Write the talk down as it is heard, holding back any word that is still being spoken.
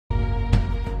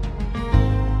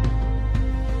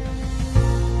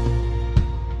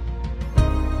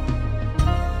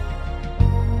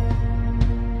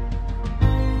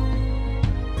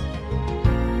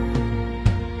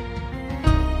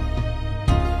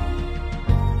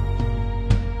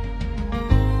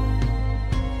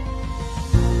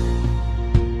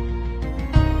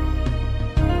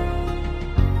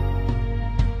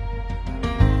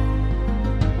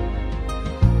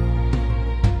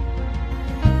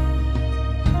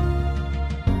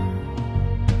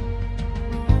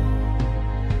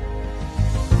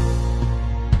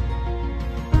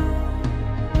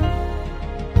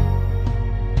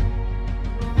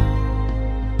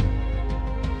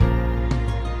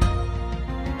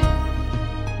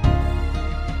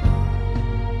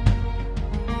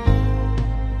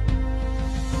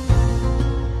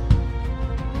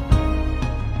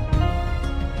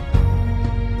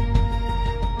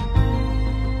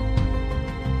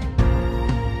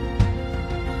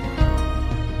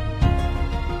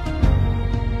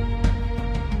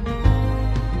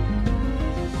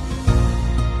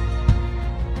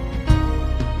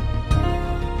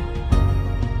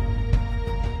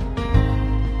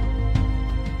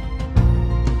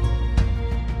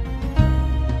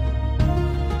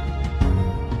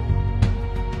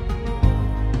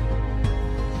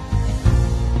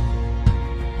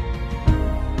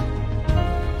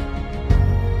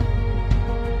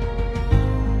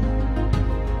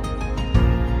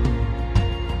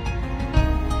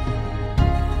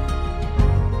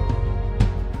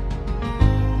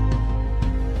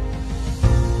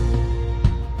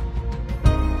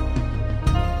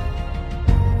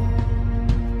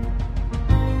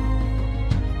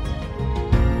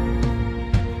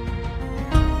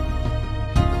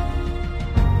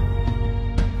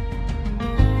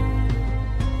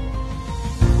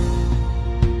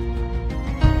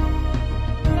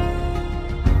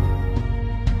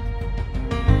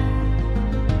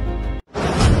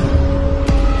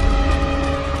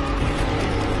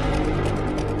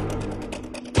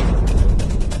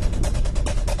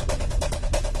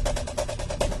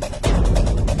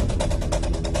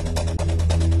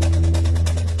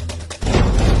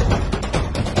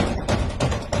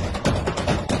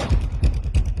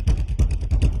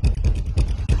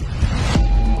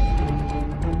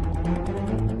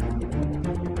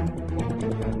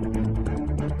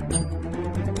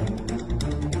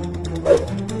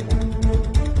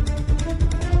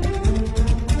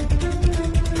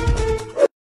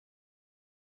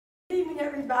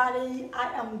everybody.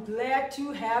 I am glad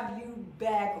to have you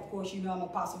back. Of course, you know I'm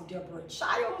Apostle Deborah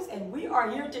Chiles, and we are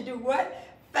here to do what?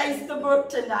 Face the book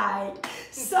tonight.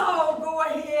 So go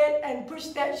ahead and push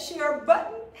that share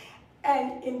button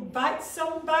and invite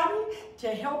somebody to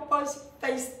help us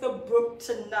face the book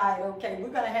tonight. Okay, we're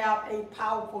going to have a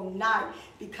powerful night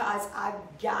because I've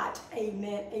got,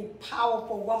 amen, a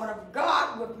powerful woman of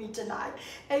God with me tonight.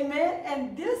 Amen.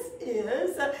 And this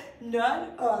is none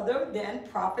other than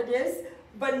Prophetess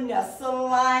Vanessa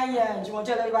Lyons. You want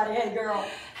to tell everybody, hey girl?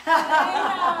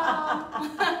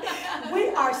 We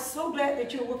are so glad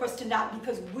that you're with us tonight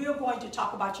because we're going to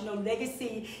talk about,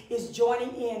 Legacy is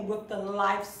joining in with the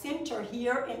Life Center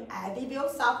here in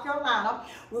Ivyville, South Carolina.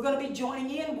 We're going to be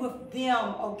joining in with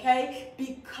them, okay?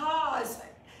 Because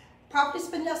Prophetess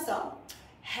Vanessa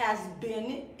has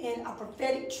been in a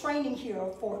prophetic training here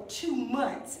for 2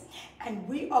 months, and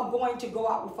we are going to go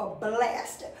out with a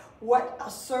blast. What a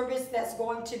service that's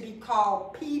going to be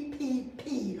called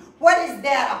PPP. What is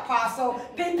that, Apostle?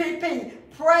 PPP,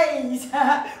 Praise,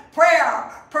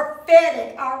 Prayer,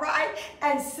 Prophetic, all right?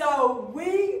 And so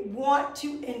we want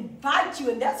to invite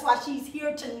you, and that's why she's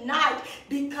here tonight,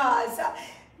 because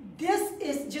this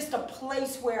is just a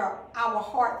place where our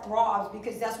heart throbs,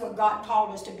 because that's what God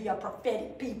called us to be, a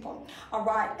prophetic people, all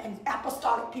right? And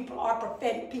apostolic people are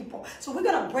prophetic people. So we're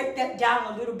going to break that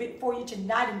down a little bit for you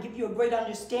tonight and give you a great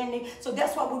understanding. So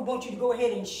that's why we want you to go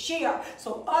ahead and share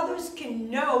so others can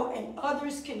know and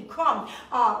others can come.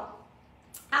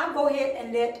 I'll go ahead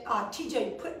and let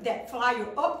TJ put that flyer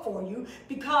up for you,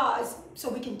 because so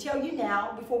we can tell you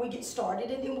now before we get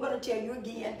started, and then we're going to tell you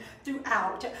again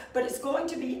throughout. But it's going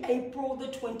to be April the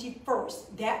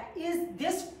 21st. That is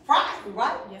this Friday,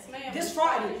 right? Yes, ma'am. This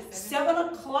Friday, 7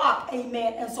 o'clock,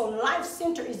 amen. And so Life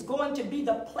Center is going to be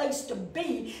the place to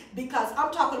be, because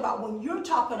I'm talking about when you're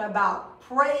talking about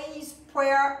praise,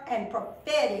 prayer, and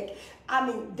prophetic, I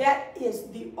mean, that is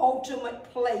the ultimate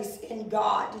place in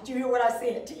God. Did you hear what I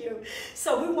said to you?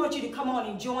 So we want you to come on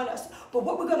and join us. But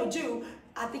what we're going to do,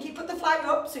 I think he put the flyer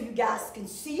up so you guys can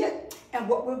see it. And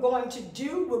what we're going to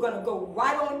do, we're going to go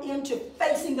right on into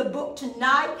facing the book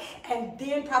tonight. And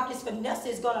then Prophetess Vanessa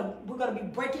is we're going to be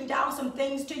breaking down some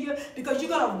things to you, because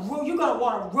you're going to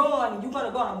want to run, and you're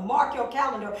going to mark your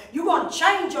calendar. You're going to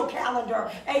change your calendar,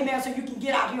 amen, so you can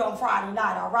get out here on Friday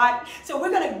night, all right? So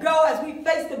we're going to go, as we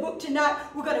face the book tonight,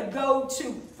 we're going to go to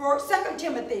 2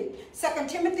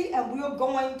 Timothy, and we're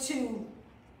going to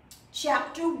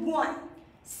chapter 1.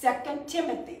 2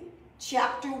 Timothy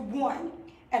chapter 1,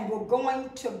 and we're going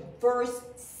to verse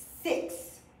 6,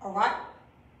 all right?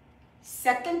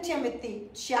 2 Timothy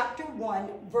chapter 1,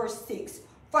 verse 6.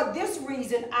 For this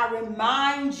reason, I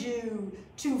remind you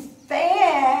to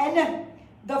fan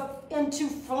into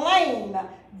flame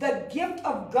the gift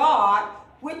of God,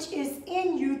 which is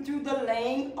in you through the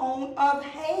laying on of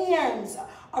hands.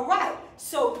 All right,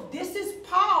 so this is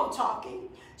Paul talking.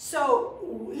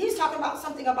 So he's talking about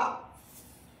something about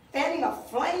fanning a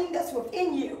flame that's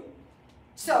within you.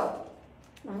 So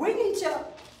we need to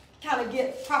kind of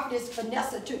get Prophetess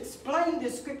Vanessa to explain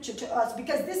this scripture to us,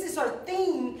 because this is her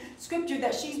theme scripture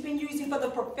that she's been using for the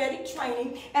prophetic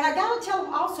training. And I got to tell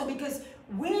them also, because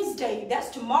Wednesday, that's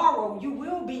tomorrow, you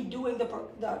will be doing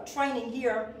the training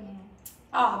here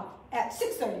at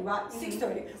 6:30, right?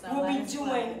 6:30. We'll be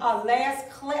doing a last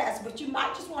class, but you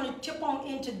might just want to tip on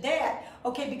into that,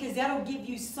 okay, because that'll give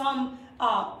you some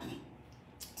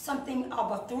something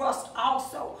of a thrust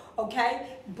also, okay?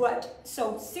 But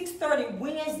so 6:30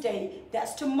 Wednesday,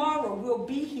 that's tomorrow, we'll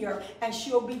be here, and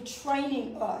she'll be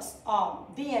training us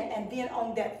then. And then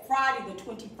on that Friday, the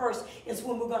 21st, is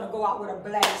when we're going to go out with a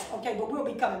blast, okay? But we'll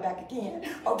be coming back again,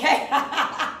 okay?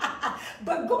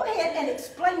 But go ahead and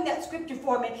explain that scripture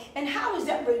for me, and how does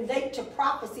that relate to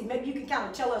prophecy? Maybe you can kind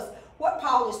of tell us what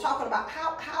Paul is talking about,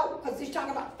 how because he's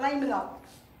talking about flaming a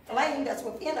flame that's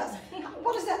within us.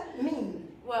 What does that mean?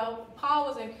 Well, Paul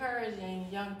was encouraging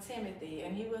young Timothy,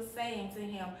 and he was saying to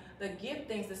him, the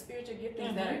giftings, the spiritual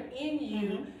giftings that are in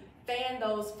you, fan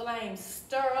those flames,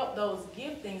 stir up those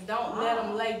giftings. Don't let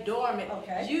them lay dormant.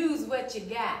 Okay. Use what you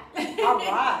got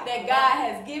that God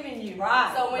has given you.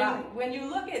 Right. So when you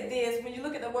look at this, when you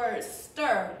look at the word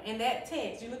stir in that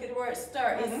text, you look at the word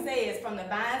stir, it says from the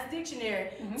Vine's Dictionary,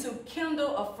 to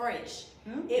kindle afresh.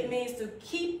 It means to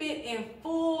keep it in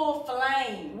full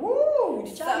flame. Woo,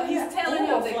 so he's telling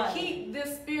him to keep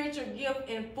this spiritual gift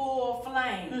in full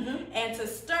flame. And to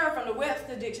stir, from the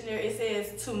Webster Dictionary, it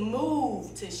says to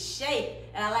move, to shake.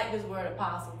 And I like this word,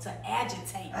 Apostle, to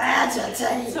agitate.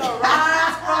 Agitate. To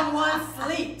rise from one's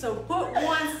sleep, to put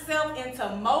oneself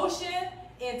into motion,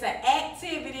 into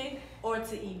activity, or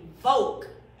to evoke.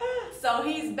 So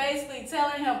he's basically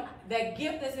telling him, that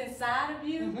gift that's inside of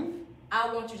you,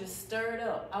 I want you to stir it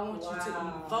up. I want you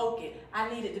to evoke it. I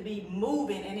need it to be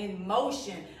moving and in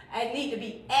motion. I need to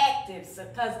be active,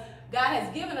 because God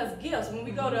has given us gifts. When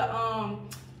we go to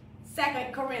 2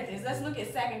 Corinthians, let's look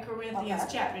at 2 Corinthians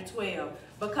chapter 12,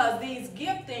 because these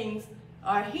giftings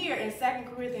are here in 2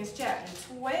 Corinthians chapter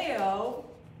 12.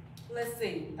 Let's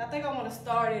see. I think I want to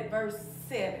start at verse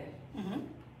 7.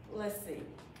 Let's see.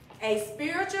 A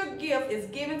spiritual gift is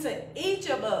given to each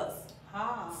of us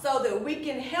so that we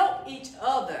can help each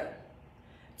other.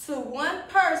 To one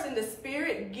person, the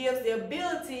Spirit gives the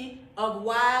ability of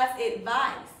wise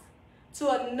advice. To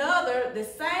another, the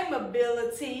same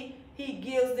ability, he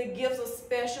gives the gifts of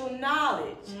special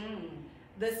knowledge.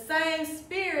 The same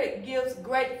Spirit gives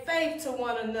great faith to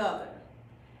one another.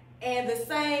 And the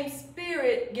same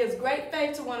Spirit gives great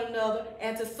faith to one another,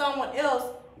 and to someone else,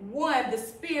 the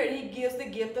Spirit, he gives the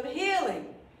gift of healing.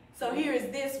 So here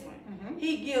is this one.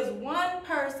 He gives one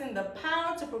person the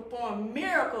power to perform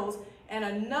miracles, and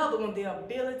another one the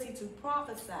ability to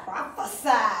prophesy. Prophesy.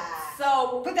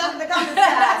 So put that in the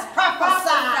comments.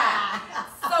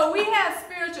 Prophesy. So we have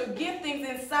spiritual giftings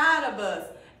inside of us,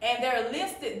 and they're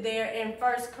listed there in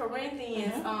 1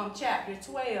 Corinthians chapter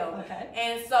 12.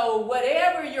 And so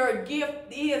whatever your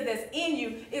gift is that's in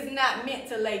you is not meant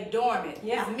to lay dormant.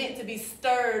 It's meant to be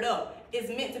stirred up. It's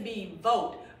meant to be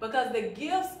evoked, because the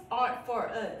gifts aren't for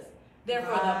us. They're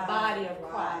for the body of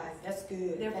Christ. That's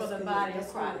good. They're for the body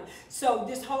of Christ. So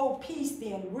this whole piece,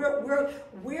 then,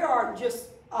 we are just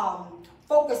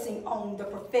focusing on the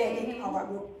prophetic. All right,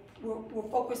 we're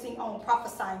focusing on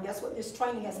prophesying. That's what this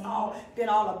training has been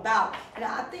all about. And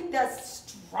I think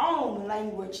that's strong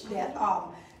language that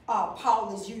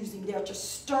Paul is using there to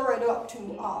stir it up, to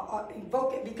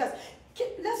evoke it. Because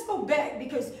let's go back,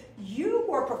 because you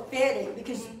were prophetic,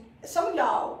 because some of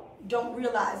y'all don't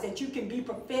realize that you can be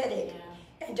prophetic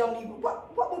and don't even,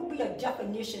 what would be a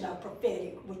definition of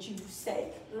prophetic, would you say?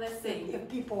 Let's see. If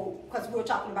people, because we're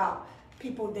talking about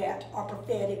people that are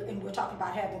prophetic, and we're talking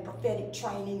about having prophetic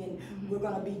training, and we're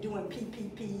going to be doing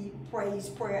PPP, praise,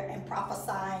 prayer, and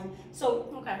prophesying. So,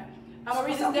 I'm going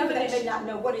to read this definition. They may not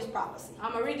know what is prophecy.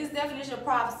 I'm going to read this definition of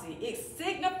prophecy. It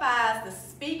signifies the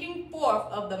speaking forth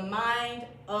of the mind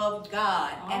of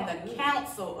God and the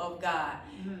counsel of God.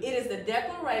 It is the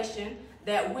declaration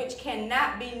that which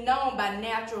cannot be known by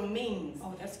natural means.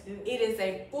 That's good. It is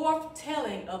a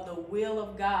foretelling of the will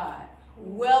of God,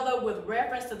 whether with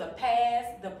reference to the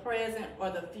past, the present,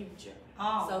 or the future.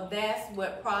 So that's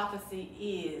what prophecy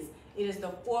is. It is the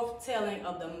foretelling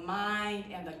of the mind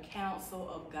and the counsel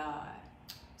of God.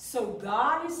 So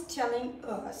God is telling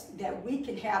us that we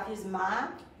can have his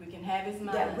mind. We can have his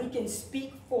mind. That we can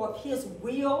speak forth his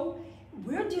will.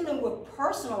 We're dealing with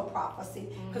personal prophecy,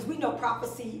 because we know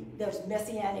prophecy, there's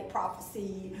messianic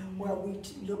prophecy, where we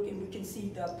look and we can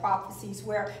see the prophecies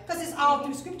where, because it's all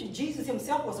through scripture. Jesus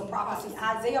himself was a prophecy.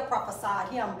 Isaiah prophesied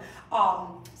him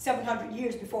 700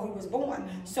 years before he was born.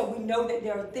 So we know that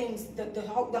there are things, the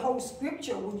whole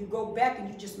scripture, when you go back and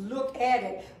you just look at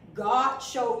it, God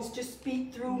chose to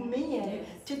speak through men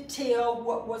to tell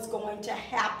what was going to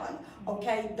happen.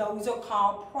 Okay, those are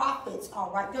called prophets.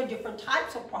 All right, there are different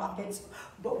types of prophets,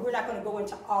 but we're not going to go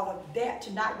into all of that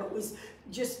tonight. But it's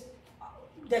just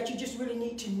that you just really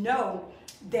need to know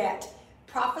that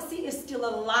prophecy is still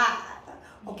alive.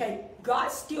 Okay, God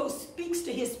still speaks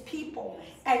to his people,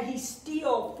 and he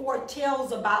still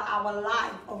foretells about our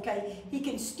life. Okay, he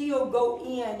can still go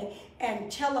in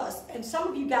and tell us. And some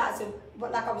of you guys have,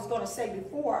 like I was going to say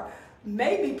before,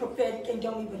 may be prophetic and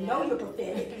don't even know you're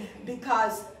prophetic,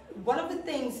 because one of the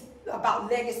things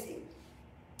about legacy,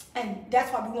 and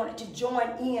that's why we wanted to join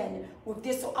in with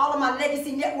this. So all of my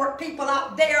Legacy Network people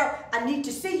out there, I need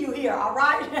to see you here, all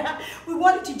right? We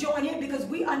wanted to join in because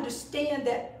we understand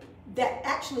that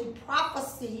actually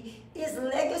prophecy is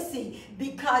legacy,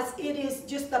 because it is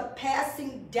just the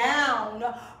passing down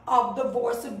of the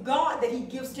voice of God that he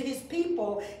gives to his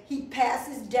people. He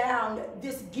passes down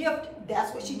this gift.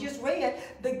 That's what she just read.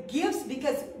 The gifts,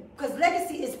 because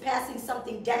legacy is passing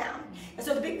something down. And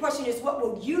so the big question is, what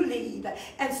will you leave?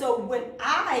 And so when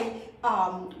I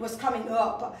was coming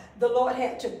up, the Lord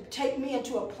had to take me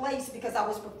into a place, because I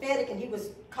was prophetic, and he was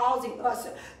causing us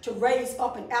to raise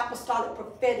up an apostolic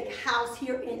prophetic house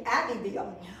here in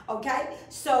Abbeville. Okay,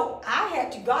 so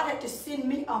God had to send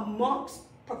me amongst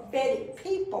prophetic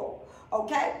people.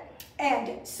 Okay,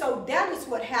 and so that is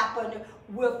what happened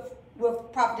with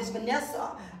Prophetess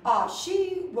Vanessa.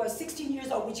 She was 16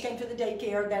 years old when she came to the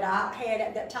daycare that I had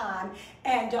at that time,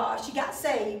 and she got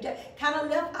saved, kind of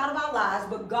left out of our lives,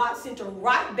 but God sent her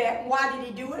right back. Why did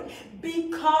he do it?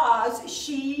 Because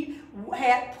she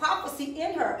had prophecy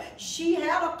in her. She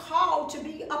had a call to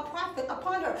be a prophet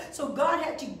upon her. So God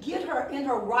had to get her in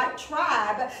her right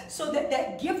tribe so that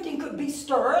that gifting could be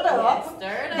stirred up.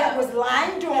 That was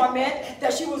lying dormant,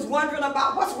 that she was wondering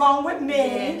about what's wrong with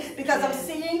me, because I'm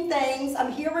seeing things,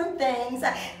 I'm hearing things,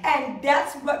 and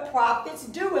that's what prophets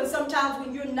do. And sometimes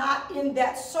when you're not in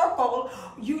that circle,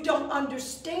 you don't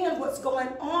understand what's going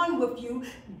on with you,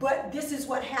 but this is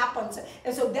what happens.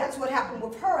 And so that's what happened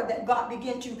with her, that God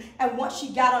began to, and once she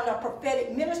got on a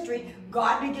prophetic ministry,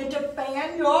 God began to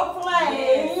fan your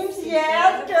flames.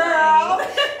 Yes, girl.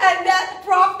 And that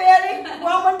prophetic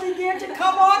woman began to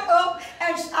come on up.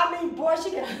 And I mean, boy,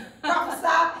 she can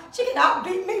prophesy. She can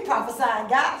outbeat me prophesying,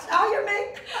 guys. Y'all hear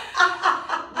me?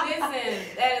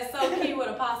 Listen, that is so key what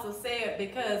Apostle said,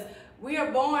 because we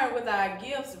are born with our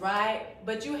gifts, right?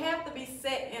 But you have to be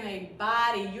set in a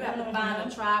body. You have to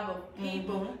find a tribe of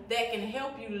people that can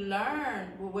help you learn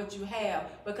what you have.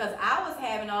 Because I was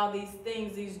having all these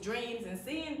things, these dreams and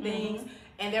seeing things,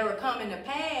 and they were coming to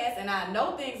pass, and I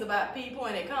know things about people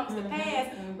and it comes to pass,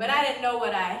 but I didn't know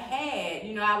what I had.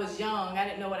 You know, I was young. I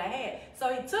didn't know what I had.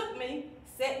 So he took me,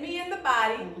 set me in the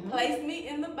body, placed me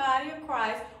in the body of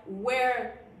Christ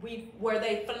where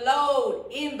they flowed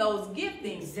in those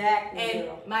giftings. Exactly. And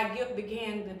my gift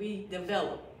began to be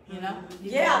developed, you know?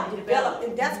 Developed.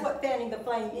 And that's what fanning the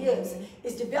flame is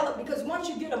developed, because once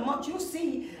you get amongst, you'll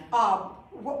see,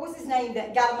 what was his name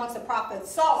that got amongst the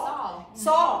prophets? Saul.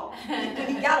 When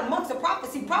he got amongst the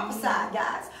prophets, he prophesied,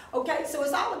 guys. Okay, so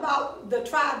it's all about the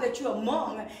tribe that you're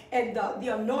among and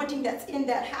the anointing that's in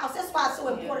that house. That's why it's so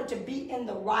important to be in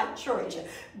the right church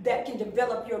that can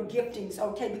develop your giftings,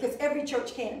 okay? Because every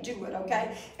church can't do it,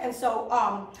 okay? And so,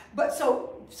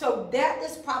 so that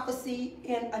is prophecy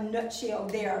in a nutshell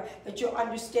there, that you're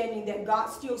understanding that God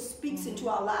still speaks into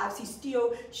our lives. He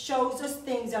still shows us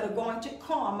things that are going to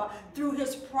come through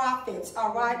his prophets,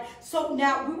 all right? So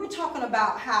now we were talking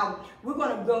about how we're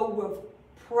going to go with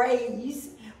praise.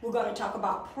 We're going to talk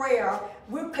about prayer.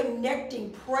 We're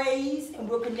connecting praise and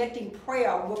we're connecting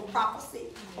prayer with prophecy.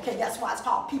 Okay, that's why it's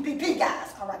called PPP,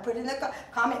 guys. All right, put in the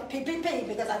comment PPP,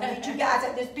 because I need you guys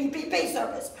at this PPP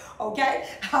service. Okay,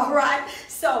 all right.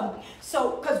 So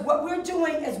because what we're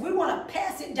doing is we want to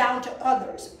pass it down to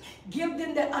others. Give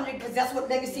them that because that's what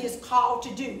legacy is called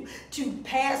to do, to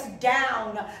pass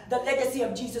down the legacy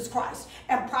of Jesus Christ.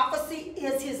 And prophecy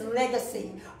is his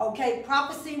legacy, okay?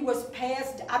 Prophecy was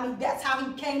passed, I mean, that's how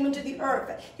he came into the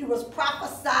earth. He was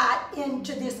prophesied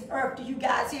into this earth. Do you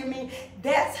guys hear me?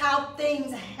 That's how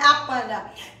things happen.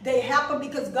 They happen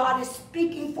because God is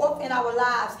speaking forth in our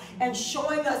lives and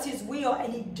showing us his will,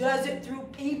 and he does it through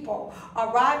people,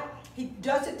 all right? He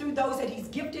does it through those that he's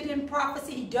gifted in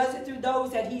prophecy. He does it through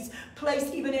those that he's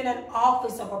placed even in an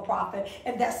office of a prophet.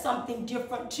 And that's something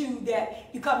different too that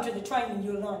you come to the training,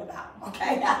 you'll learn about.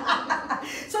 Okay?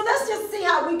 So let's just see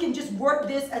how we can just work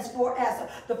this as far as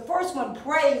the first one,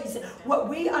 praise, what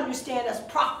we understand as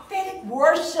prophetic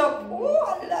worship. Ooh,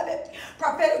 I love it.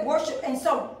 Prophetic worship. And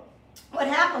so what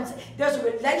happens, there's a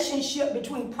relationship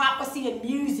between prophecy and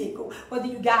music, whether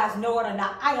you guys know it or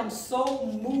not. I am so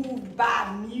moved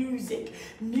by music.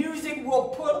 Music will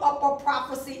put up a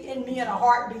prophecy in me in a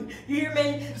heartbeat. You hear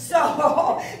me?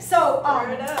 So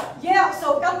Elder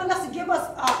Vanessa, give us,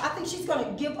 I think she's going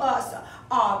to give us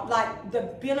like the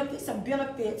benefits, some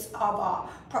benefits of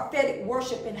prophetic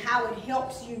worship and how it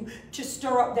helps you to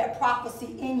stir up that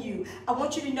prophecy in you. I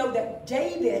want you to know that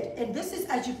David, and this is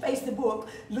as you face the book,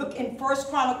 look in 1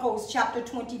 Chronicles chapter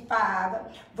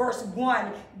 25, verse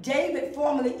 1. David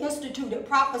formally instituted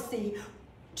prophecy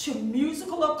to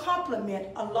musical accompaniment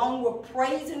along with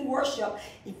praise and worship,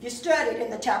 if you studied in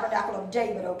the tabernacle of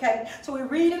David, okay? So we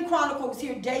read in Chronicles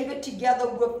here, David together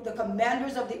with the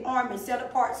commanders of the army set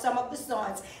apart some of the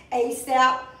sons,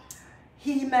 Asaph,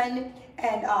 Heman,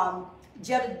 and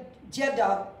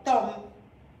Jeduthun,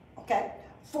 okay,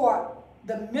 for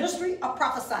the ministry of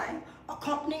prophesying,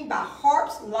 accompanied by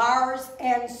harps, lyres,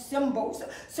 and cymbals.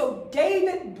 So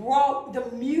David brought the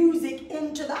music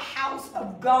into the house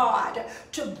of God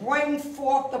to bring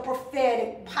forth the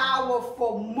prophetic,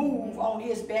 powerful move on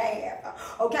his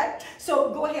behalf. Okay?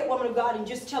 So go ahead, woman of God, and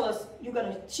just tell us,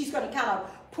 she's gonna kind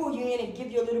of pull you in and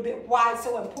give you a little bit why it's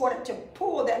so important to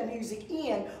pull that music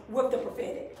in with the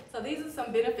prophetic. So these are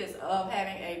some benefits of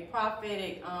having a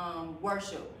prophetic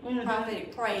worship,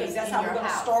 prophetic praise. Because that's in how your we're going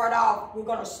to house. start off. We're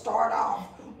going to start off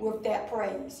with that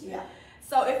praise. Yeah.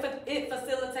 So it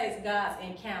facilitates God's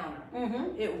encounter.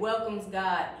 It welcomes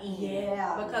God in.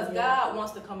 Because God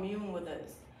wants to commune with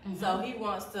us. So he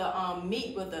wants to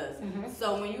meet with us.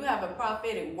 So when you have a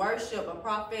prophetic worship, a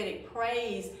prophetic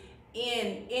praise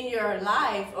in your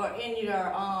life or in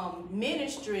your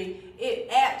ministry, it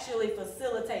actually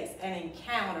facilitates an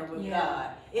encounter with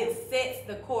God. It sets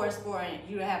the course for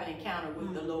you to have an encounter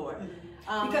with the Lord.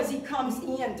 Because he comes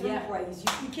in through praise.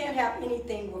 You can't have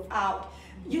anything without,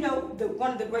 you know,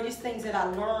 one of the greatest things that I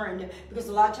learned, because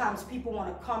a lot of times people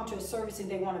want to come to a service and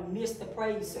they want to miss the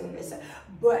praise service,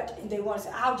 and they want to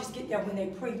say, I'll just get there when they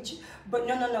preach. But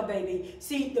no, baby.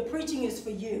 See, the preaching is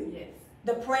for you.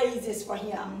 The praise is for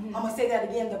him. I'm going to say that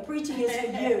again. The preaching is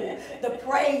for you. The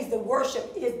praise, the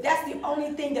worship, that's the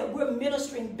only thing that we're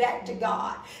ministering back to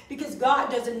God. Because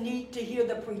God doesn't need to hear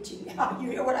the preaching.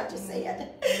 You hear what I just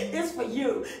said? It's for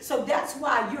you. So that's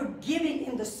why you're giving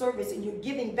in the service and you're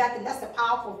giving back. And that's the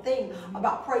powerful thing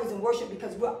about praise and worship,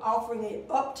 because we're offering it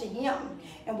up to him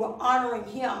and we're honoring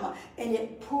him. And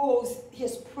it pulls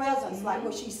his presence, like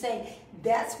what she's saying.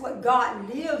 That's what God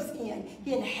lives in.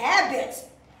 He inhabits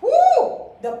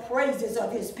the praises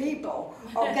of his people.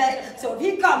 Okay? So if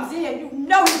he comes in, you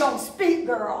know he's going to speak,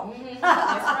 girl.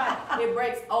 That's right. It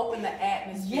breaks open the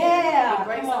atmosphere. It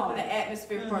breaks open the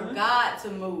atmosphere for God to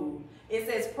move. It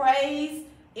says praise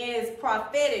is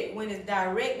prophetic when it's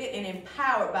directed and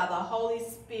empowered by the Holy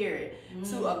Spirit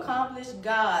to accomplish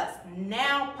God's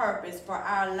now purpose for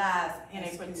our lives in a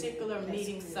particular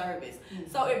meeting service.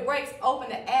 So it breaks open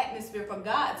the atmosphere for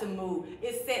God to move.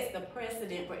 It sets the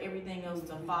precedent for everything else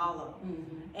to follow.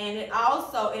 And it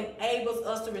also enables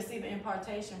us to receive an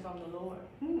impartation from the Lord.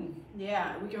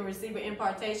 Yeah, we can receive an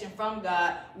impartation from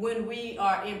God when we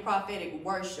are in prophetic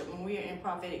worship, when we are in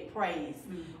prophetic praise.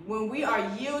 When we are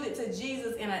yielded to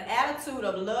Jesus in an attitude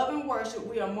of love and worship,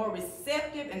 we are more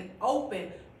receptive and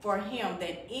open for him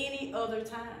than any other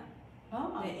time.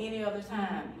 Than any other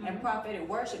time. And prophetic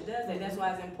worship does that. That's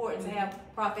why it's important to have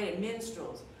prophetic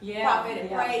minstrels,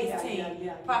 prophetic praise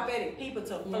team, prophetic people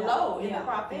to flow in the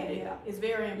prophetic. It's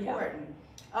very important.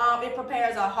 It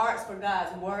prepares our hearts for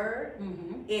God's word.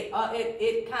 It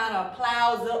kind of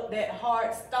plows up that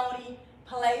hard, stony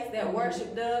place that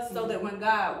worship does, so that when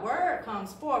God's word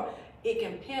comes forth, it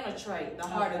can penetrate the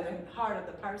heart of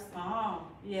the person.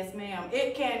 Yes, ma'am.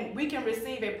 We can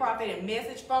receive a prophetic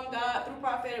message from God through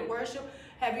prophetic worship.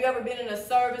 Have you ever been in a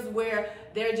service where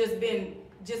there just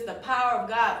the power of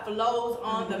God flows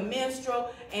on the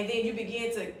minstrel, and then you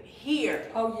begin to hear?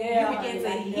 You begin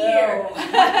to hear.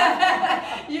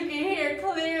 You can hear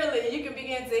clearly. You can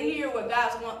begin to hear what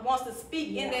God wants to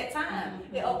speak in that time.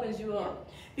 It opens you up.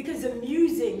 Because the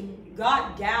music,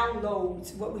 God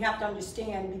downloads what we have to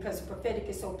understand, because prophetic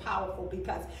is so powerful,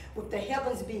 because with the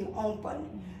heavens being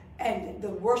open and the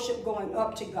worship going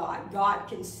up to God, God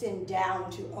can send down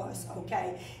to us,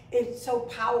 okay? It's so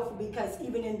powerful because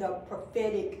even in the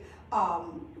prophetic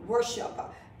worship,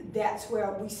 that's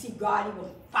where we see God even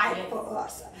fight for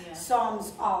us.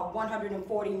 Psalms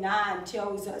 149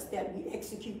 tells us that we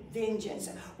execute vengeance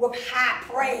with high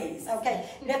praise. Okay,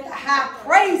 let the high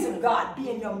praise of God be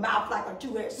in your mouth like a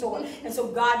two-edged sword. And so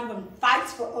God even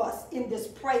fights for us in this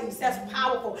praise. That's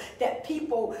powerful, that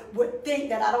people would think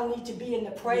that I don't need to be in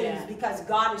the praise because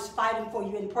God is fighting for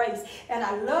you in praise. And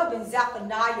I love in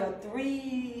Zephaniah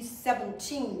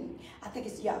 3:17. I think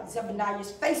it's, Zephaniah's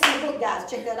facing the book, guys.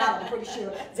 Check that out, I'm pretty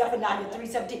sure. Zephaniah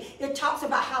 3:17. It talks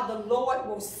about how the Lord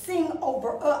will sing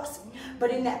over us.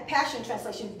 But in that Passion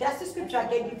Translation, that's the scripture I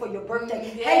gave you for your birthday.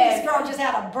 Hey, this girl just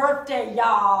had a birthday,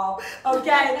 y'all.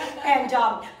 Okay? And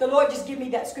the Lord just gave me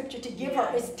that scripture to give her.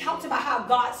 It talks about how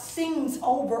God sings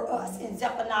over us in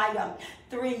Zephaniah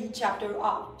 3, chapter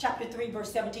 3,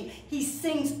 verse 17. He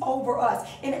sings over us.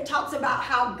 And it talks about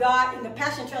how God, in the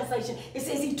Passion Translation, it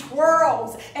says he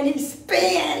twirls and he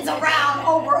spins around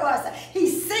over us. He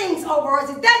sings over us.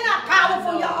 Is that not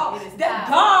powerful, y'all? That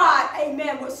God,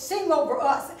 amen, will sing over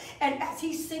us. And as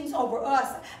he sings over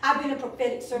us, I've been in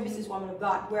prophetic services, woman of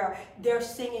God, where they're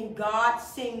singing, God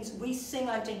sings, we sing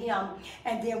unto him,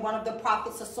 and then one of the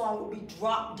prophets, a song would be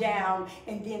dropped down,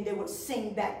 and then they would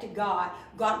sing back to God.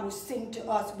 God will sing to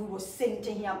us, we will sing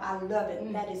to him. I love it.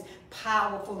 And that is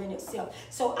powerful in itself.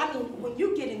 So, I mean, when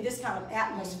you get in this kind of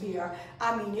atmosphere,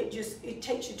 I mean, it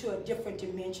takes you to a different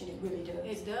dimension. It really does.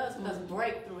 It does, because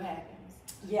breakthrough happens.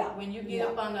 When you get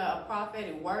up under a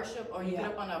prophetic worship, or you get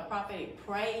up under a prophetic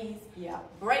praise,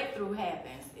 breakthrough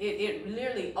happens. It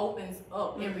literally opens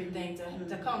up everything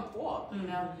to come forth, you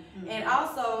know. And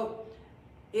also,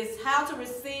 it's how to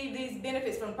receive these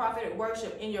benefits from prophetic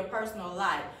worship in your personal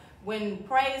life. when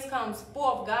praise comes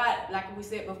forth, God, like we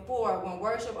said before, when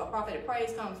worship or prophetic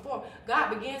praise comes forth,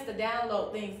 God begins to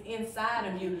download things inside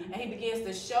of you, and he begins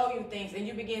to show you things, and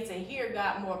you begin to hear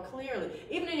God more clearly.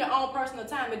 Even in your own personal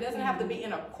time, it doesn't have to be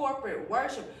in a corporate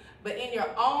worship, but in your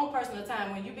own personal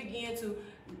time, when you begin to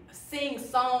sing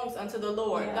songs unto the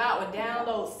Lord, God will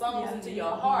download songs into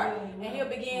your heart, and you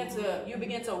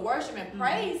begin to worship and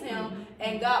praise him,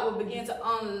 and God will begin to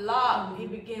unlock, he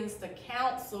begins to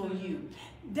counsel you.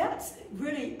 That's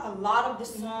really a lot of the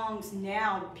songs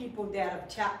now, people that have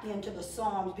tapped into the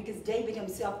Psalms, because David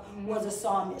himself was a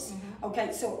psalmist.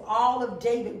 Okay, so all of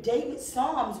David's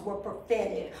Psalms were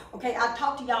prophetic. Okay, I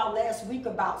talked to y'all last week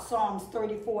about Psalms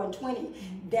 34 and 20.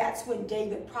 That's when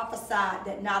David prophesied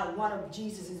that not one of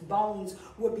Jesus's bones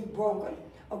would be broken.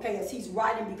 Okay, as he's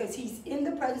writing, because he's in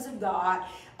the presence of God,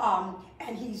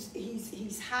 and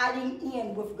he's hiding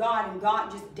in with God, and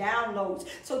God just downloads.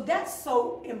 So that's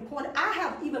so important. I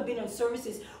have even been in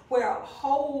services where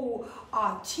whole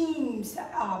teams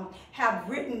have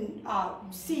written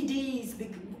CDs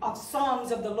of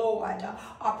songs of the Lord,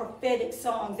 prophetic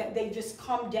songs that they just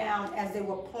come down as they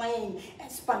were playing,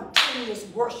 and spontaneous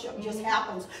worship just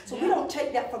happens. So we don't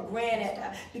take that for granted,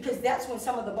 because that's when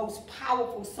some of the most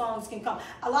powerful songs can come.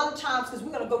 A lot of times, because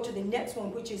we're going to go to the next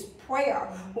one, which is prayer.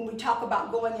 When we talk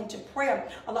about going into prayer,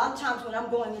 a lot of times when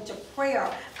I'm going into prayer,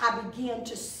 I begin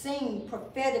to sing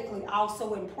prophetically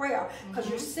also in prayer, because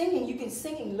you're singing, you can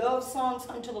sing love songs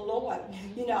unto the Lord,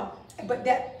 you know, but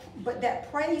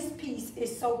that praise piece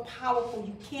is so powerful,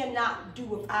 you cannot do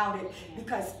without it,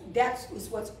 because that is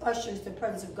what ushers the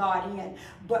presence of God in.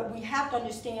 But we have to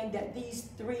understand that these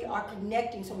three are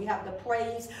connecting. So we have the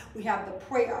praise, we have the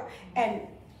prayer, and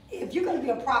if you're going to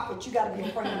be a prophet, you got to be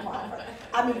a praying prophet.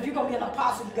 I mean, if you're going to be an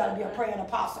apostle, you got to be a praying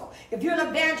apostle. If you're an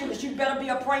evangelist, you better be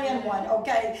a praying one,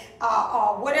 okay?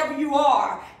 Whatever you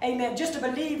are, amen, just a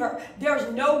believer,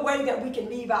 there's no way that we can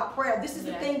leave out prayer. This is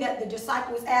the thing that the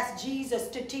disciples asked Jesus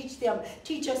to teach them,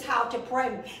 teach us how to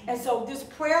pray. And so this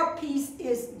prayer piece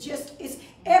is just, it's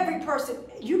every person.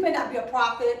 You may not be a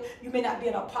prophet, you may not be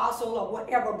an apostle or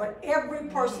whatever, but every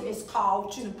person is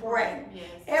called to pray.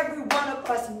 Every one of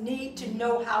us need to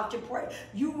know how to pray.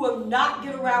 You will not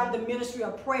get around the ministry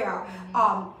of prayer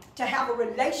to have a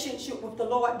relationship with the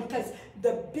Lord, because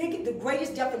the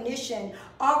greatest definition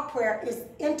of prayer is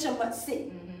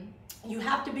intimacy. You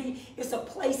have to be, it's a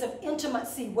place of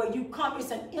intimacy where you come,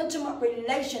 it's an intimate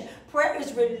relation. Prayer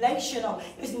is relational.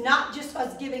 It's not just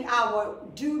us giving our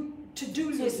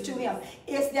to-do list to him.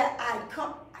 It's that I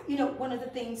come, you know, one of the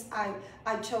things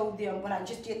I told them when I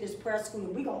just did this prayer school,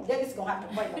 and Legacy's gonna have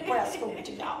to bring a prayer school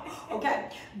to y'all, okay?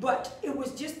 But it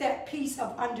was just that piece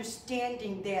of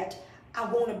understanding that I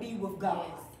want to be with God.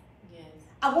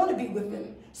 I want to be with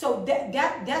him. So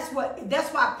that's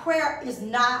why prayer is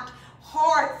not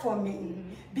hard for me,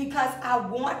 because I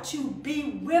want to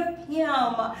be with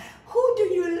him. Who do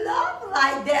you love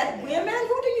like that, women?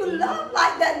 Who do you love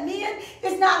like that, men?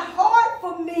 It's not hard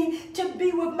for me to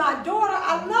be with my daughter.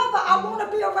 I love her. I want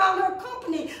to be around her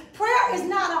company. Prayer is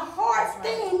not a hard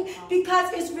thing,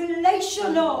 because it's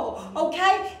relational,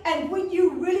 okay? And when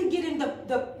you really get in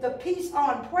the piece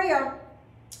on prayer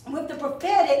with the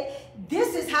prophetic,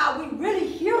 this is how we really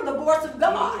hear the voice of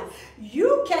God.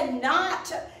 You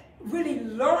cannot really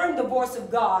learn the voice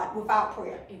of God without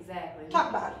prayer. Exactly.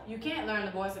 Talk about it. You can't learn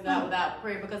the voice of God without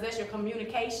prayer, because that's your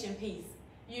communication piece.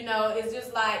 You know, it's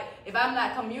just like, if I'm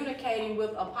not communicating with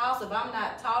Apostle, if I'm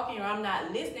not talking or I'm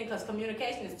not listening, because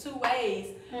communication is two ways.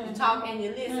 You talk and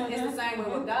you listen. It's the same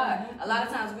way with God. A lot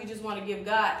of times we just want to give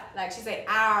God, like she said,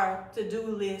 our to-do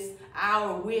list,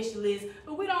 our wish list,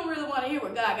 but we don't really want to hear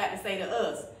what God got to say to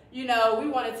us. You know, we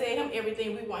want to tell him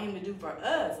everything we want him to do for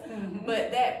us.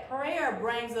 But that prayer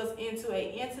brings us into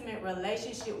an intimate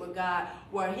relationship with God,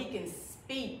 where he can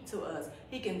speak to us.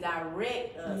 He can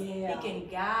direct us. He can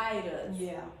guide us.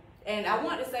 And I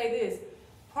want to say this.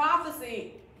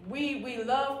 Prophecy, we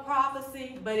love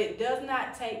prophecy, but it does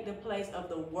not take the place of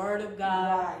the word of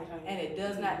God. And it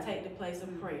does not take the place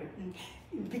of prayer.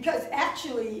 Because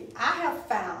actually, I have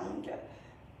found,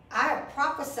 I have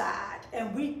prophesied,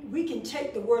 and we can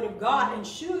take the word of God and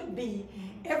should be,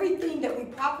 everything that we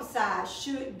prophesy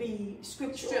should be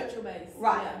scriptural based.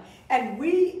 Right. And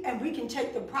we can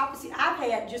take the prophecy. I've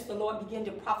had just the Lord begin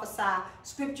to prophesy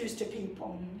scriptures to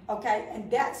people. Okay? And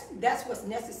that's what's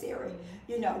necessary.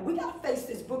 You know, we got to face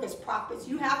this book as prophets.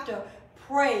 You have to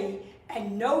pray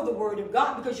and know the word of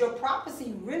God, because your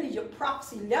prophecy, really your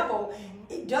prophecy level,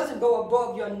 it doesn't go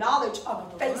above your knowledge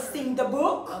of facing the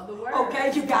book.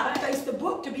 Okay, you got to face the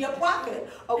book to be a prophet.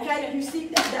 Okay, you see,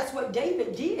 that's what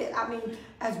David did. I mean,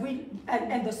 as we,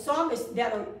 and the psalmists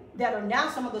that are that are now,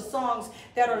 some of the songs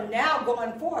that are now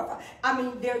going forth. I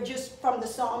mean, they're just from the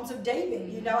Psalms of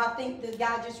David. You know, I think the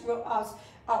guy just wrote us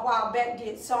a while back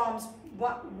did Psalms.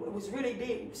 It was really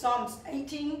big. Psalms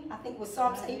 18, I think it was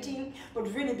Psalms 18, but it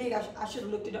was really big. I should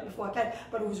have looked it up before I came,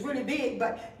 but it was really big.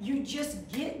 But you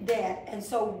just get that, and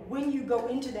so when you go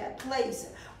into that place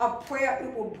of prayer,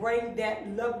 it will bring that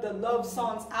love, the love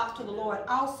songs out to the Lord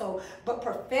also. But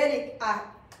prophetic,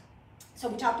 so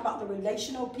we talked about the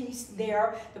relational piece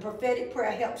there. The prophetic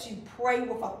prayer helps you pray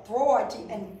with authority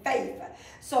and faith.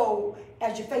 So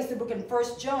as you face the book in 1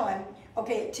 John,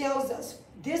 okay, it tells us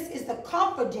this is the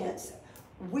confidence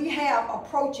we have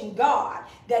approaching God,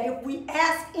 that if we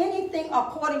ask anything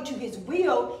according to his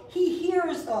will, he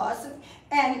hears us,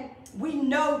 and we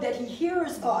know that he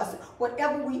hears us.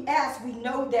 Whatever we ask, we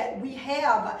know that we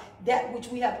have that which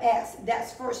we have asked.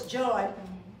 That's 1 John.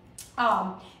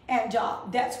 And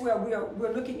that's where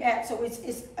we're looking at. So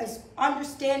it's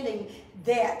understanding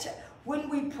that when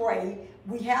we pray,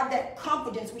 we have that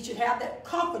confidence. We should have that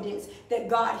confidence that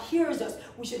God hears us.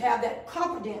 We should have that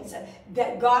confidence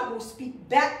that God will speak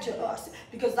back to us.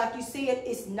 Because like you said,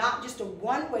 it's not just a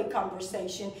one-way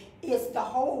conversation. It's the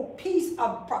whole piece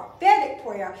of prophetic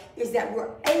prayer is that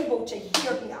we're able to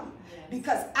hear him.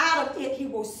 Because out of it, he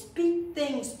will speak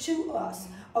things to us,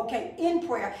 okay, in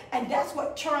prayer. And that's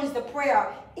what turns the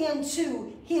prayer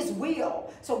into his will.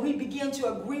 So we begin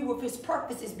to agree with his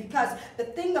purposes, because the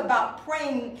thing about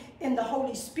praying in the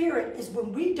Holy Spirit is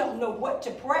when we don't know what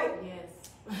to pray,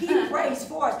 he prays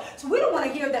for us. So we don't want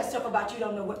to hear that stuff about you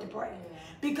don't know what to pray.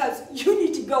 Because you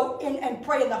need to go in and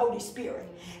pray in the Holy Spirit.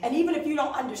 And even if you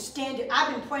don't understand it,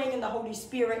 I've been praying in the Holy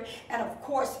Spirit, and of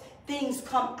course, things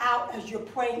come out as you're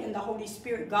praying in the Holy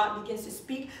Spirit. God begins to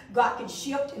speak. God can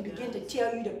shift and begin to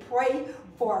tell you to pray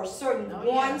for certain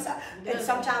ones. And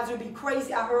sometimes it'll be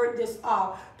crazy. I heard this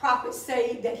prophet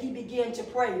say that he began to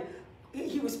pray.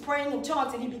 He was praying in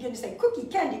tongues, and he began to say, cookie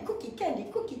candy, cookie candy,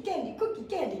 cookie candy, cookie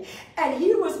candy. And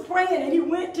he was praying, and he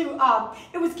went to,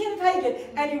 it was Kenneth Hagin,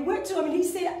 and he went to him, and he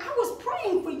said, I was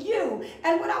praying for you.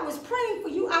 And when I was praying for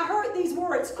you, I heard these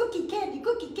words, cookie candy,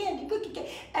 cookie candy, cookie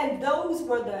candy. And those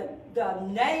were the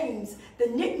names, the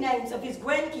nicknames of his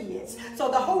grandkids. So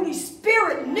the Holy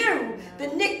Spirit knew the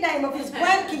nickname of his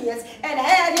grandkids and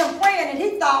had him praying, and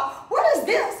he thought, what is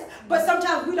this? But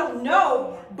sometimes we don't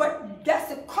know, but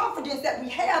that's the confidence that we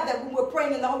have, that when we're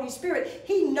praying in the Holy Spirit,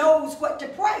 he knows what to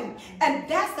pray. And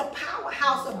that's the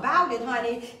powerhouse about it,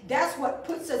 honey. That's what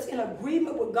puts us in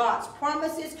agreement with God's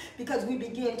promises, because we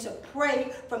begin to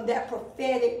pray from that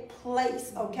prophetic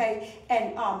place, okay?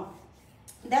 And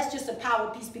that's just a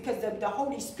power piece, because the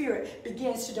Holy Spirit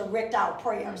begins to direct our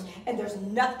prayers. And there's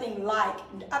nothing like,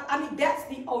 I mean, that's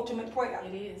the ultimate prayer.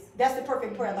 It is. That's the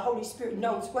perfect prayer. The Holy Spirit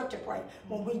knows what to pray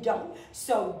when we don't.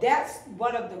 So that's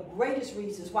one of the greatest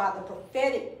reasons why the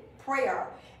prophetic prayer,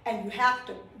 and you have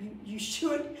to,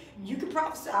 you can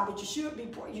prophesy, but you should be,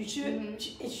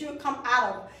 it should come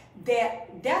out of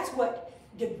that. That's what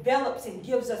develops and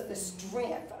gives us the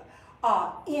strength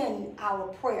in our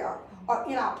prayer, or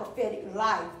in our prophetic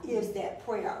life, is that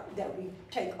prayer that we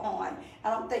take on.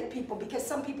 I don't think people, because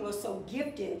some people are so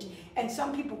gifted, and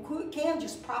some people can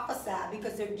just prophesy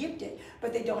because they're gifted,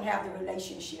 but they don't have the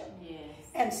relationship.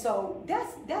 And so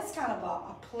that's kind of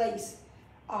a place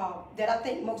that I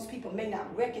think most people may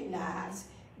not recognize,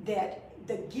 that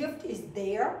the gift is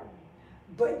there,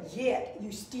 but yet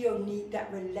you still need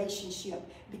that relationship,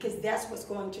 because that's what's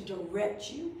going to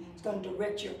direct you. It's going to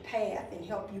direct your path and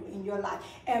help you in your life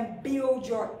and build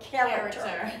your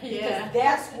character. Because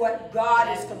that's what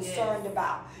God is concerned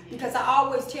about. Because I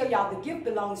always tell y'all, the gift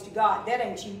belongs to God. That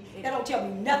ain't you. That don't tell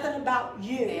me nothing about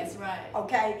you. That's right.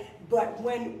 Okay? But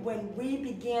when we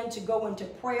begin to go into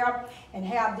prayer and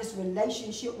have this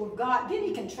relationship with God, then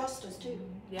he can trust us too.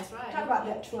 That's right. Talk about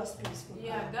that trust piece.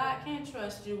 God can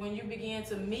trust you when you begin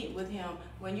to meet with him,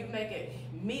 when you make a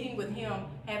meeting with him,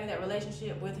 having that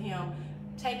relationship with him,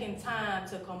 taking time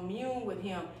to commune with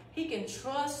him. He can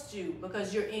trust you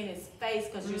because you're in his face,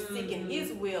 because you're seeking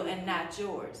his will and not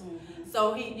yours.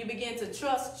 So you begin to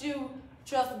trust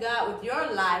God with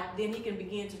your life, then he can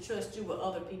begin to trust you with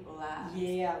other people's lives.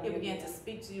 He'll begin to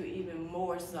speak to you even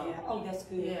more so. Oh, that's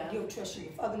good. He'll trust you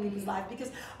with other people's life,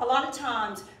 because a lot of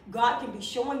times God can be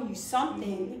showing you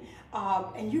something,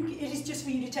 and it is just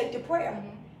for you to take to prayer.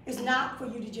 It's not for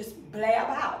you to just blab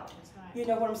out. You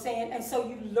know what I'm saying? And so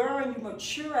you learn, you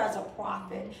mature as a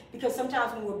prophet. Because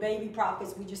sometimes when we're baby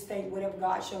prophets, we just think whatever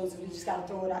God shows us, we just got to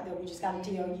throw it out there. We just got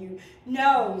to tell you.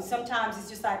 No, sometimes it's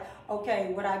just like,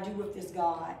 okay, what I do with this,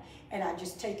 God. And I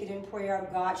just take it in prayer.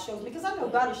 God shows me. Because I know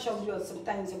God has shown you some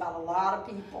things about a lot of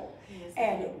people. Yes,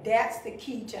 and that's the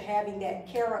key to having that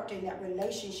character and that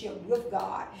relationship with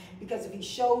God. Because if he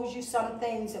shows you some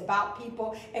things about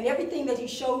people, and everything that he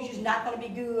shows you is not going to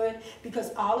be good,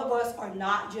 because all of us are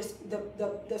not just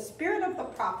the spirit of the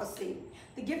prophecy.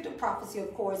 The gift of prophecy,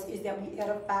 of course, is that we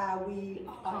edify, we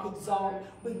exalt,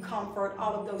 we comfort,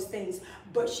 all of those things.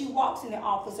 But she walks in the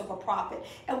office of a prophet.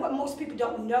 And what most people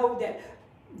don't know, that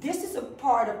this is a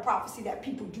part of prophecy that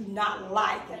people do not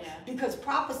like. Because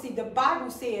prophecy, the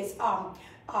Bible says,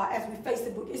 as we face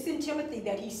the book, it's in Timothy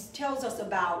that he tells us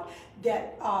about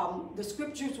that the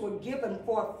scriptures were given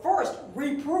for first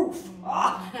reproof.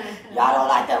 Y'all don't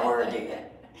like that word, do you?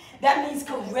 That means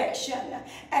correction.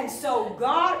 And so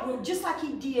God will, just like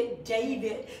he did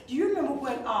David. Do you remember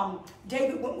when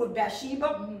David went with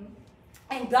Bathsheba?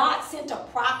 And God sent a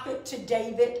prophet to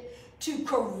David to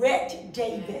correct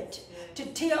David, to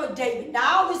tell David.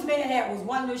 Now all this man had was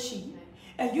one little sheep.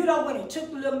 And you done went and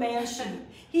took the little man's sheep.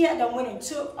 He had done went and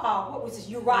took, what was this,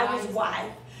 Uriah's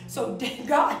wife. So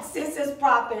God sends his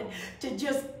prophet to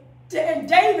just, and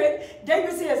David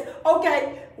says,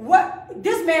 okay,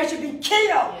 this man should be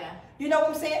killed. You know what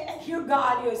I'm saying? And here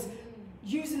God is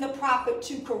using the prophet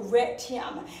to correct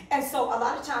him. And so a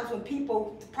lot of times when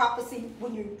people, prophecy,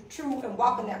 when you're true and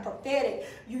walking that prophetic,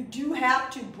 you do have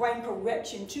to bring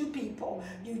correction to people.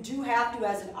 You do have to,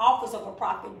 as an office of a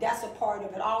prophet, that's a part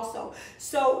of it also.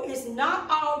 So it's not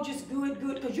all just good,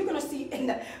 because you're going to see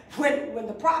in when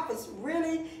the prophets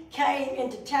really came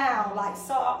into town, like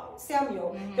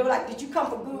Samuel, they were like, did you come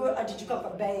for good or did you come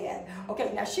for bad?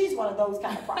 Okay, now she's one of those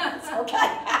kind of prophets,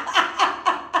 okay?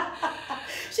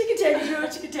 She can tell you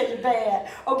good, she can tell you bad.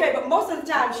 Okay, but most of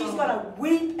the time she's going to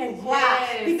weep and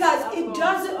cry because it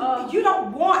doesn't, you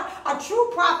don't want, a true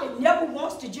prophet never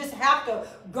wants to just have to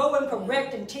go and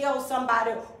correct and tell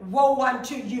somebody, woe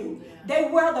unto you. They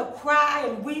rather cry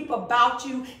and weep about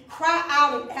you, cry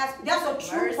out and ask. That's a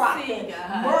true prophet.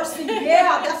 Mercy,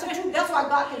 yeah, that's a true. That's why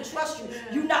God can trust you.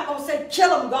 You're not going to say, kill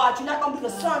them, God. You're not going to be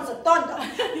the sons of thunder,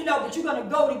 you know, but you're going to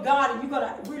go to God and you're going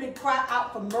to really cry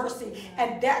out for mercy.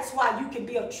 And that's why you can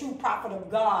be a true prophet of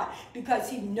God, because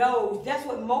he knows. That's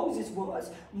what Moses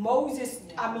was. Moses,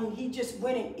 I mean, he just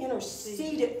went and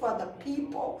interceded for the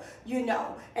people, you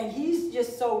know, and he's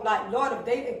just so like, Lord,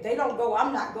 if they don't go,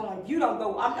 I'm not going. If you don't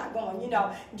go, I'm not going. You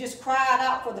know, just cried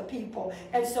out for the people.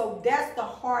 And so that's the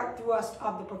heart thrust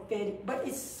of the prophetic. But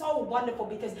it's so wonderful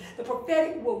because the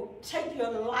prophetic will take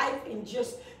your life and it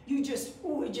just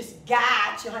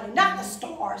guides you, honey. Not the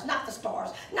stars,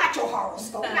 not your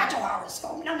horoscope, not your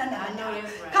horoscope. No.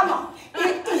 Right. Come on.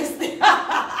 It is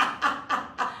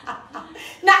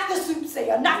not the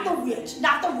soothsayer, not the witch,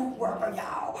 not the root worker,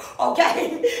 y'all.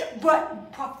 Okay?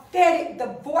 But prophetic,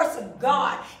 the voice of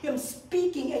God, him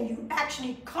speaking and you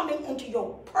actually coming into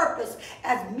your purpose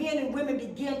as men and women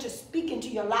begin to speak into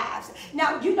your lives.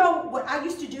 Now, you know what I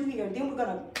used to do here, and then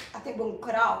I think we're going to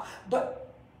cut off,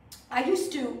 but I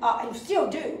used to, and still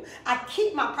do, I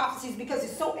keep my prophecies because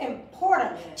it's so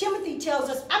important. Timothy tells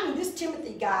us, I mean, this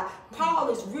Timothy guy, Paul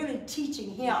is really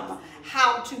teaching him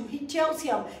how to, he tells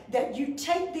him that you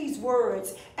take these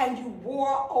words and you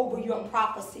war over your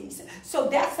prophecies. So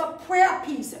that's a prayer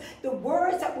piece. The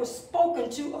words that were spoken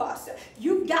to us,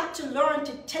 you've got to learn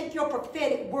to take your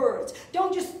prophetic words.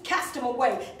 Don't just cast them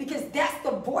away, because that's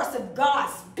the voice of God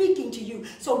speaking to you.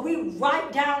 So we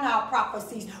write down our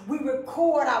prophecies. We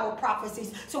record our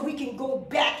prophecies so we can go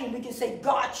back and we can say,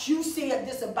 God, you said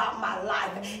this about my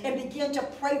life, and begin to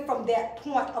pray from that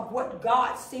point of what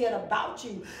God said about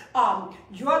you.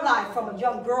 Your life, from a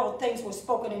young girl, things were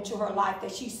spoken into her life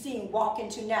that she's seeing walk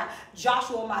into now.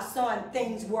 Joshua, my son,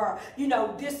 things were, you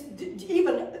know,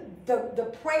 even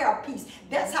the prayer piece.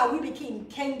 That's how we became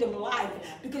kingdom life,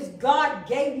 because God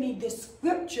gave me this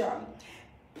scripture.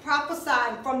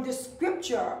 Prophesying from this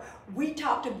scripture,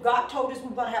 God told us we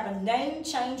were going to have a name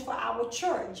change for our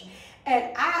church.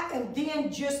 And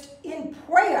then just in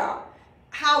prayer,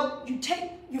 how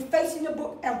you're facing the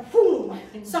book and boom,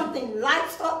 something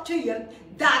lights up to you.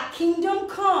 Thy kingdom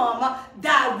come,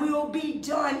 thy will be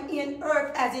done in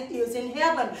earth as it is in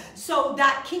heaven. So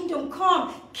thy kingdom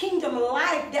come, kingdom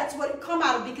life, that's what it come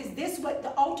out of, because this is what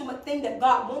the ultimate thing that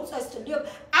God wants us to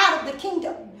live out of the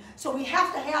kingdom. So we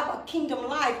have to have a kingdom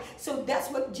life. So that's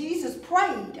what Jesus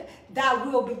prayed, thy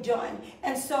will be done.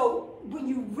 And so when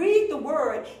you read the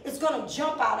word, it's going to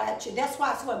jump out at you. That's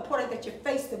why it's so important that you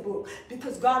face the book,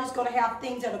 because God is going to have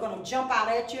things that are going to jump out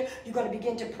at you. You're going to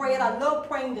begin to pray it. I love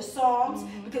praying the Psalms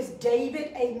because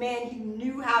David, amen, he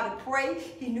knew how to pray.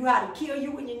 He knew how to kill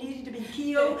you when you needed to be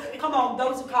killed. Come on,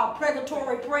 those are called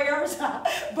pregatory prayers.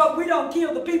 But we don't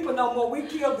kill the people no more. We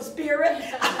kill the spirit.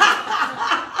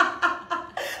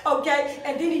 Okay,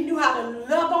 and then he knew how to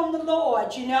love on the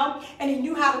Lord, you know, and he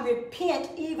knew how to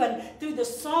repent even through the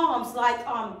Psalms, like,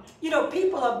 you know,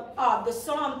 people of the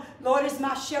Psalm, Lord is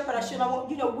my shepherd, I should not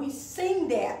want, you know, we sing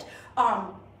that,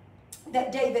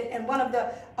 that David, and one of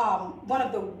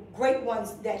the great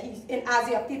ones that he's in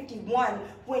Isaiah 51,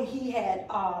 when he had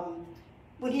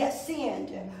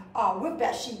sinned with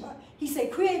Bathsheba, he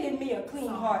said, create in me a clean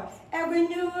heart and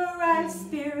renew a right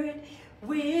spirit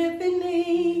within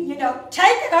me. You know, take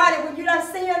it, honey, when you done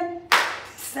sin,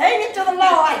 sing it to the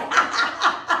Lord.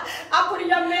 I put a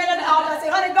young man at the altar. I say,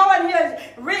 honey, go in here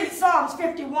and read Psalms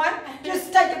 51.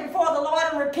 Just take it before the Lord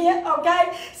and repent,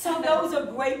 okay? So those are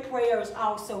great prayers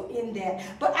also in there.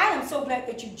 But I am so glad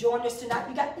that you joined us tonight.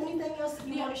 You got anything else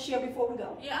you want to share before we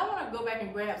go? Yeah, I want to go back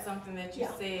and grab something that you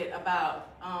said about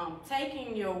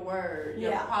taking your word,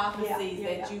 your prophecies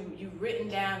that you've written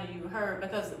down and you heard.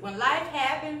 Because when life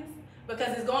happens,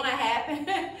 because it's going to happen,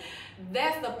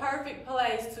 that's the perfect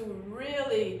place to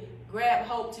really grab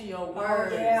hope to your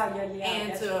words and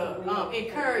that's to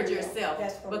encourage yourself.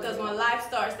 Because when life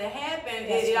starts to happen,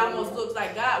 it almost looks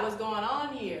like, God, what's going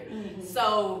on here?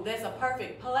 So that's a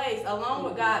perfect place, along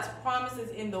with God's promises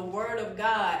in the Word of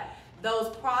God.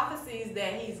 Those prophecies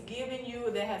that he's given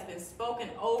you, that has been spoken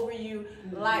over you,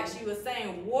 like she was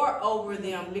saying, war over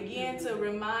them. Begin to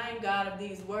remind God of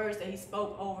these words that he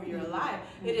spoke over your life.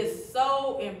 It is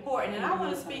so important. And I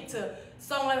want to speak to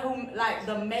someone who, like,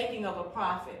 the making of a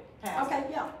prophet. Pastor.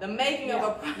 Okay, the making of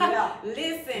a prophet.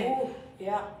 Listen. Ooh,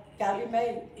 gotta be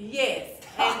made. Yes.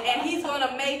 And he's going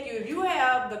to make you, if you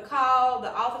have the call,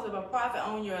 the office of a prophet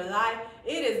on your life,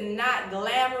 it is not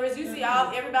glamorous. You see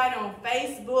everybody on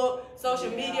Facebook, social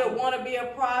media want to be a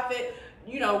prophet,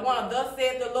 you know, want to thus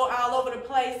saith the Lord all over the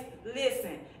place.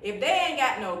 Listen, if they ain't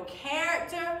got no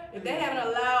character, if they haven't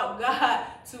allowed God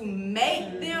to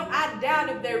make them, I doubt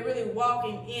if they're really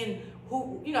walking in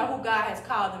who God has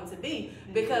called them to be,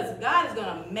 because God is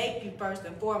going to make you first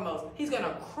and foremost. He's going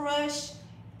to crush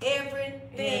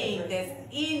everything that's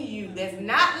in you that's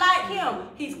not like him.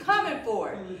 He's coming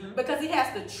for it because he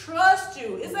has to trust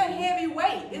you. It's a heavy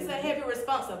weight. It's a heavy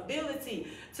responsibility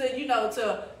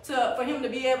to for him to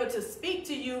be able to speak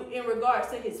to you in regards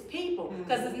to his people,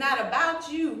 because it's not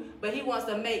about you, but he wants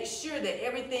to make sure that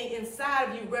everything inside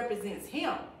of you represents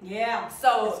him.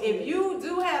 So if you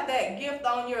do have that gift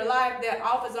on your life, that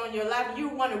office on your life, you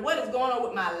wonder what is going on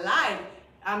with my life,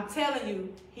 I'm telling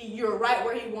you, you're right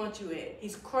where he wants you at.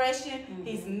 He's crushing,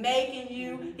 he's making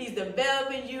you, he's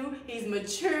developing you, he's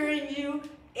maturing you.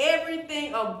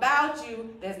 Everything about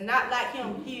you that's not like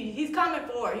him, he's coming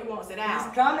for it. He wants it out.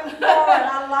 He's coming for it.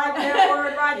 I like that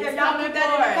word right there. Y'all put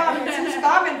that in the comments. He's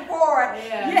coming for it.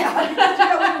 Because you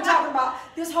know, we were talking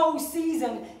about this whole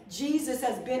season, Jesus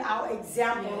has been our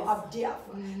example of death,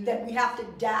 that we have to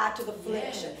die to the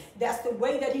flesh. That's the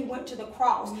way that he went to the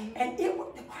cross. And the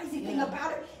crazy thing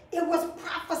about it, it was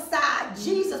prophesied.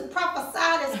 Jesus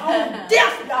prophesied his own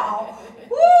death, y'all.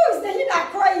 Woo, he said, you're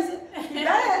not crazy.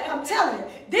 I'm telling you.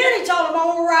 Then he told him,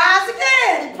 I'm going to rise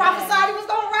again. He prophesied he was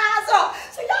going to rise up.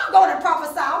 So y'all going to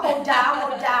prophesy, I'm going to die, I'm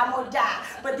going to die, I'm going to die.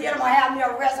 But then I'm going to have me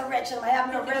a resurrection. I'm going to have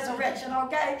me a resurrection,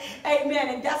 okay?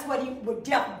 Amen. And that's what with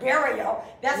death burial,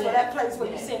 that's what that place where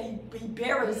you said he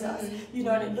buries us. You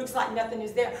know, and it looks like nothing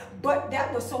is there. But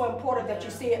that was so important that you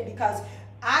said, because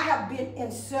I have been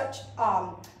in such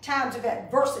times of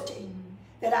adversity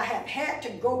that I have had to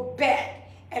go back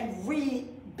and read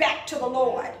back to the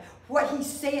Lord what he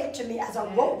said to me as I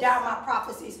wrote down my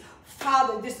prophecies.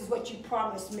 Father, this is what you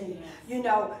promised me. You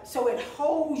know, so it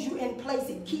holds you in place.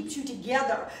 It keeps you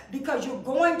together, because you're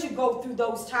going to go through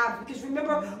those times. Because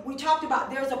remember, we talked about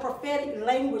there's a prophetic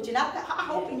language. And I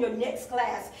hope in your next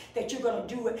class that you're going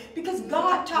to do it. Because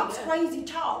God talks crazy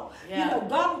talk. You know,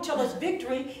 God will tell us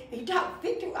victory. He talks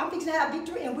victory. I'm fixing to have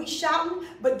victory, and we shouting,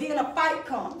 but then a fight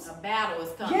comes. A battle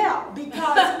is coming. Yeah,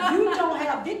 because you don't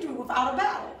have victory without a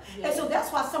battle. Yes. And so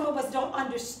that's why some of us don't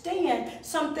understand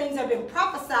some things have been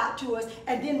prophesied to us,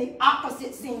 and then the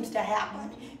opposite seems to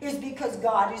happen. It's because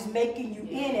God is making you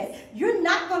in it. You're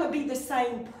not going to be the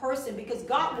same person, because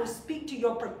God will speak to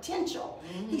your potential.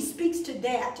 He speaks to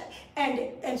that.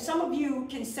 And some of you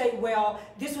can say, well,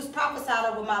 this was prophesied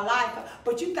over my life,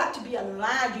 but you've got to be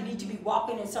aligned. You need to be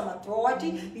walking in some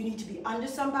authority. You need to be under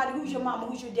somebody. Who's your mama?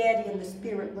 Who's your daddy in the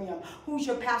spirit realm? Who's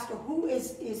your pastor? Who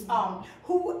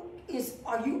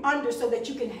are you under, so that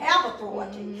you can have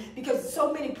authority? Because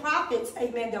so many prophets,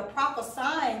 amen, they're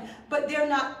prophesying, but they're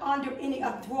not under any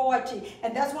authority.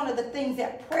 And that's one of the things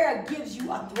that prayer gives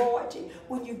you, authority.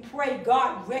 When you pray,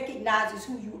 God recognizes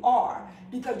who you are,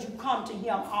 because you come to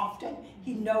him often.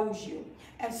 He knows you.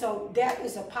 And so that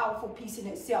is a powerful piece in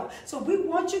itself. So we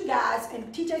want you guys,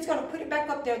 and TJ's going to put it back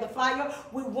up there, the flyer.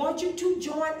 We want you to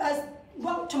join us.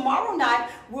 Well, tomorrow night,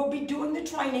 we'll be doing the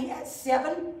training at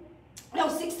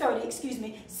 6:30, excuse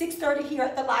me, 6:30 here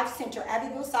at the Life Center,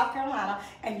 Abbeville, South Carolina.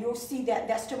 And you'll see that.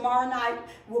 That's tomorrow night.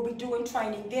 We'll be doing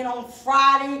training. Then on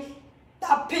Friday,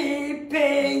 the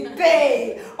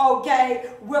PPP, okay,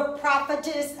 with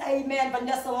prophetess, amen,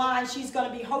 Vanessa Lyons. She's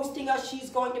going to be hosting us.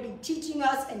 She's going to be teaching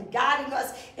us and guiding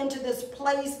us into this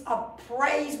place of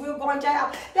praise. We're going to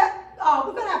have that.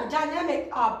 We're going to have a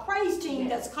dynamic praise team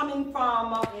that's coming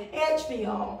from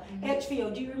Edgefield.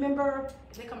 Edgefield, do you remember?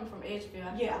 They're coming from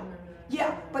Edgefield.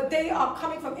 Yeah, but they are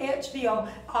coming from Edgefield,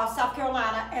 South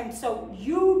Carolina, and so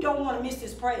you don't want to miss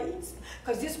this praise,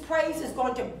 because this praise is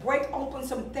going to break open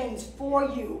some things for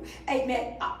you.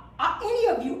 Amen. Any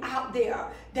of you out there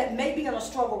that may be in a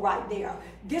struggle right there,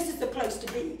 this is the place to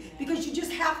be, because you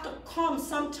just have to come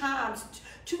sometimes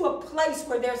to a place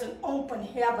where there's an open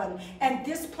heaven. And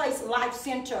this place, Life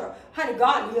Center, honey,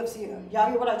 God lives here.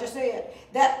 Y'all hear what I just said?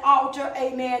 That altar,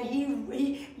 amen, you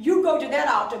go to that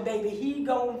altar, baby. He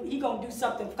gonna do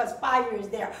something, because fire is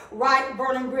there. Right,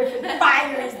 Vernon Griffin,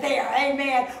 fire is there.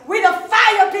 Amen. We the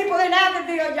fire people in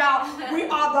Abbeville, y'all. We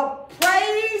are the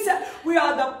praise. We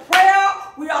are the prayer.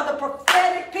 We are the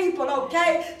prophetic people,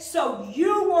 okay? So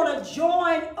you want to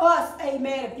join us,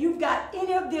 amen. If you've got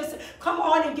any of this, come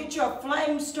on and get your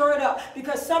flame stirred up,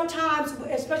 because sometimes,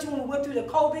 especially when we went through the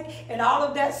COVID and all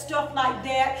of that stuff like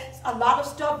that, a lot of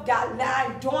stuff got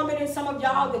lying dormant in some of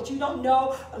y'all that you don't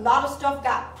know. A lot of stuff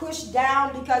got pushed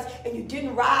down and you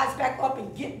didn't rise back up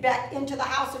and get back into the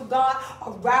house of God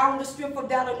around the strength of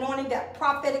that anointing. That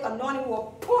prophetic anointing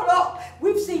will pull up.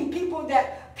 We've seen people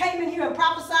that came in here and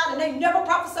prophesied, and they never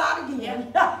prophesied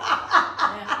again.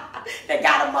 They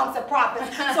got amongst the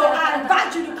prophets. So I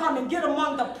invite you to come and get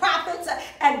among the prophets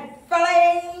and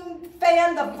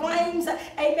fan the flames.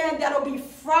 Amen. That'll be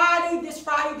this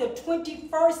Friday the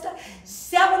 21st,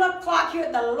 7 o'clock here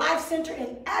at the Life Center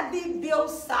in Abbeville,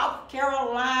 South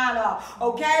Carolina.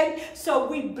 Okay? So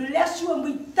we bless you and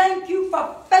we thank you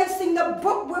for facing the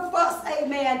book with us.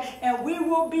 Amen. And we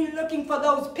will be looking for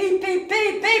those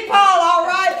PPP people. All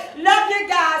right? Love you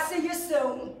guys. See you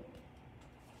soon.